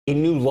A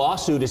new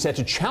lawsuit is set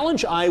to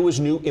challenge Iowa's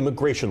new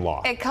immigration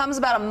law. It comes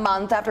about a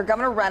month after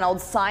Governor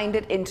Reynolds signed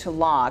it into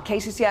law.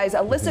 KCCI's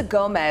Alyssa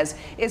Gomez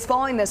is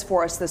following this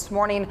for us this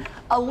morning.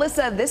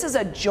 Alyssa, this is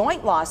a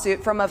joint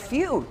lawsuit from a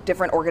few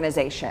different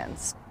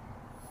organizations.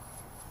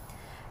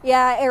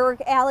 Yeah,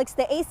 Eric, Alex,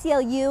 the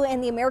ACLU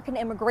and the American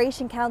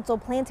Immigration Council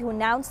plan to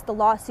announce the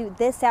lawsuit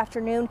this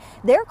afternoon.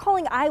 They're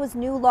calling Iowa's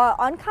new law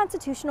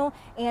unconstitutional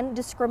and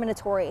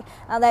discriminatory.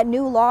 That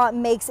new law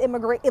makes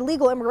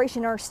illegal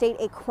immigration in our state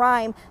a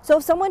crime. So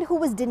if someone who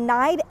was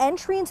denied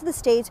entry into the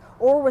state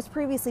or was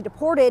previously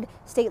deported,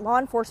 state law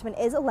enforcement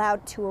is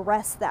allowed to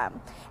arrest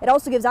them. It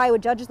also gives Iowa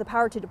judges the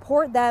power to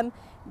deport them.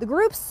 The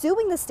groups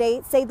suing the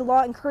state say the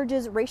law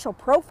encourages racial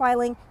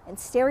profiling and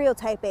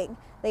stereotyping.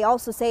 They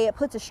also say it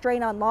puts a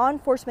strain on law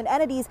enforcement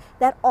entities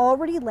that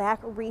already lack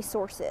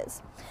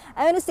resources.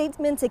 And in a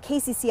statement to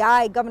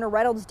KCCI, Governor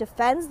Reynolds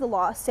defends the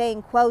law,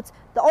 saying, quote,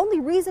 "The only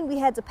reason we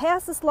had to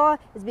pass this law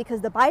is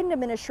because the Biden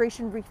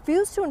administration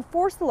refused to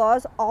enforce the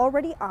laws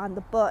already on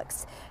the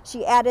books."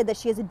 She added that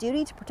she has a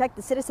duty to protect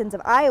the citizens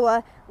of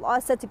Iowa. Law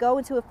is set to go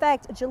into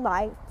effect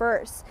July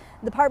 1st.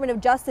 The Department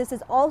of Justice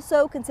is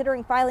also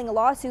considering filing a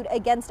lawsuit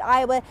against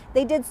Iowa.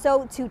 They did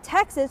so to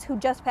Texas, who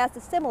just passed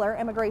a similar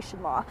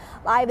immigration law.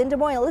 Live in Des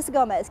Moines, Alyssa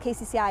Gomez,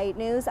 KCCI 8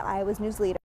 News, Iowa's news leader.